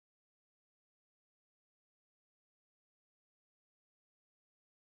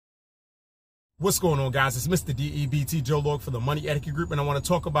What's going on, guys? It's Mr. DEBT Joe Lorick for the Money Etiquette Group, and I want to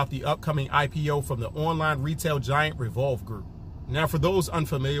talk about the upcoming IPO from the online retail giant Revolve Group. Now, for those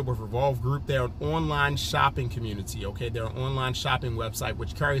unfamiliar with Revolve Group, they're an online shopping community, okay? They're an online shopping website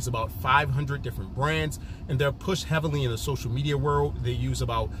which carries about 500 different brands, and they're pushed heavily in the social media world. They use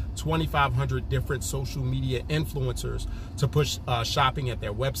about 2,500 different social media influencers to push shopping at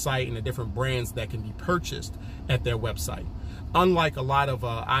their website and the different brands that can be purchased at their website. Unlike a lot of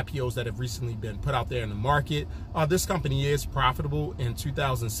IPOs that have recently been put out there in the market, this company is profitable. In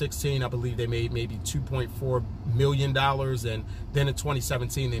 2016, I believe they made maybe $2.4 million, and then in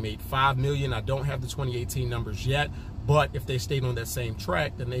 2017 they made $5 million. I don't have the 2018 numbers yet, but if they stayed on that same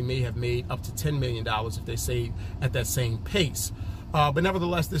track, then they may have made up to $10 million if they stayed at that same pace. But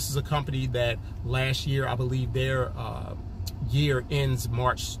nevertheless, this is a company that last year, I believe their year ends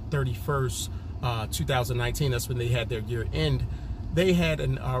March 31st, 2019, that's when they had their year end. They had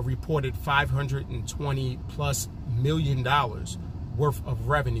a reported $520+ million worth of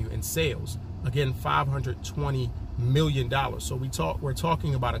revenue and sales. Again, $520 million. So we're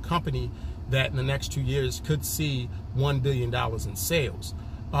talking about a company that in the next 2 years could see $1 billion in sales.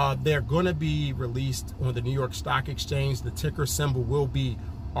 They're going to be released on the New York Stock Exchange. The ticker symbol will be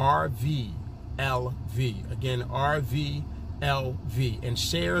RVLV. Again, RVLV. And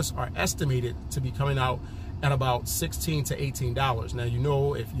shares are estimated to be coming out at about $16 to $18. Now, you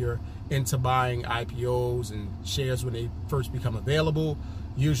know, if you're into buying IPOs and shares when they first become available,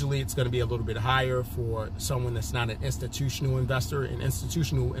 usually it's going to be a little bit higher for someone that's not an institutional investor. An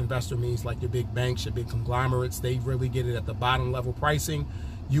institutional investor means like your big banks, your big conglomerates. They really get it at the bottom level pricing.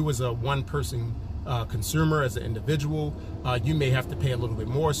 You as a one-person consumer, as an individual, you may have to pay a little bit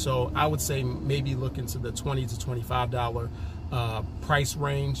more. So I would say maybe look into the $20 to $25 price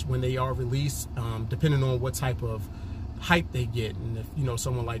range when they are released, depending on what type of hype they get, and if you know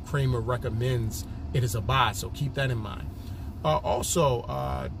someone like Kramer recommends it as a buy. So keep that in mind.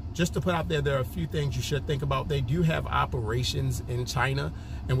 Also, just to put out there are a few things you should think about. They do have operations in China,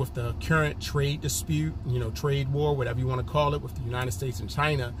 and with the current trade dispute, trade war, whatever you want to call it, with the United States and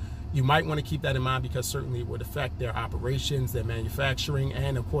China, you might want to keep that in mind, because certainly it would affect their operations, their manufacturing,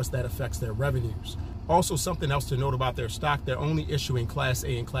 and of course that affects their revenues. Also, something else to note about their stock, they're only issuing Class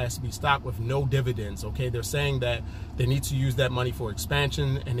A and Class B stock with no dividends, okay? They're saying that they need to use that money for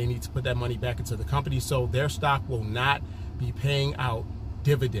expansion and they need to put that money back into the company, so their stock will not be paying out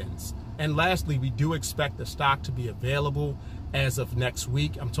dividends. And lastly, we do expect the stock to be available as of next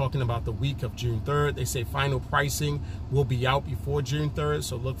week. I'm talking about the week of June 3rd. They say final pricing will be out before June 3rd,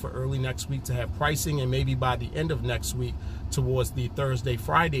 so look for early next week to have pricing, and maybe by the end of next week, towards the Thursday,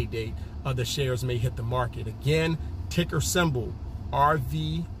 Friday date, the shares may hit the market. Again, ticker symbol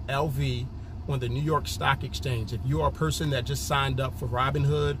RVLV on the New York Stock Exchange. If you are a person that just signed up for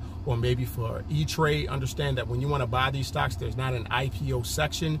Robinhood or maybe for E-Trade, understand that when you want to buy these stocks, there's not an IPO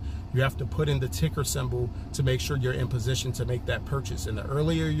section. You have to put in the ticker symbol to make sure you're in position to make that purchase. And the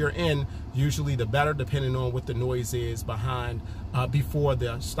earlier you're in, usually the better, depending on what the noise is behind before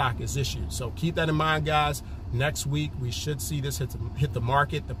the stock is issued. So keep that in mind, guys. Next week, we should see this hit the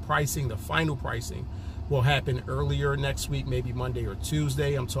market. The pricing, the final pricing, will happen earlier next week, maybe Monday or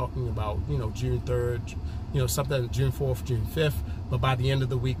Tuesday. I'm talking about, June 3rd, something June 4th, June 5th. But by the end of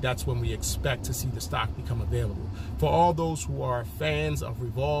the week, that's when we expect to see the stock become available. For all those who are fans of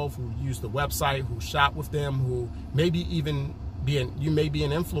Revolve, who use the website, who shop with them, who maybe even you may be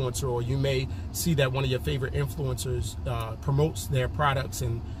an influencer, or you may see that one of your favorite influencers promotes their products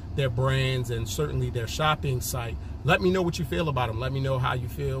and their brands and certainly their shopping site. Let me know what you feel about them. Let me know how you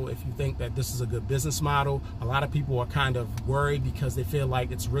feel, if you think that this is a good business model. A lot of people are kind of worried because they feel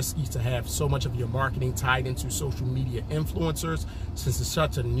like it's risky to have so much of your marketing tied into social media influencers, since it's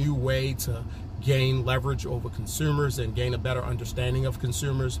such a new way to gain leverage over consumers and gain a better understanding of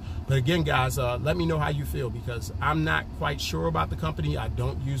consumers. But again, guys, let me know how you feel, because I'm not quite sure about the company. I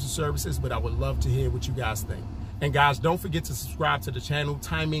don't use the services, but I would love to hear what you guys think. And guys, don't forget to subscribe to the channel.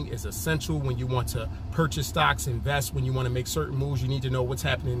 Timing is essential when you want to purchase stocks, invest, when you want to make certain moves. You need to know what's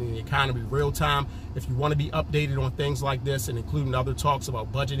happening in the economy real time. If you want to be updated on things like this, and including other talks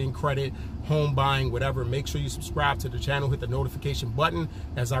about budgeting, credit, home buying, whatever, make sure you subscribe to the channel, hit the notification button.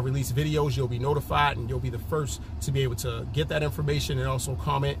 As I release videos, you'll be notified, and you'll be the first to be able to get that information, and also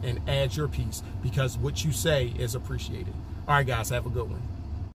comment and add your piece, because what you say is appreciated. All right, guys, have a good one.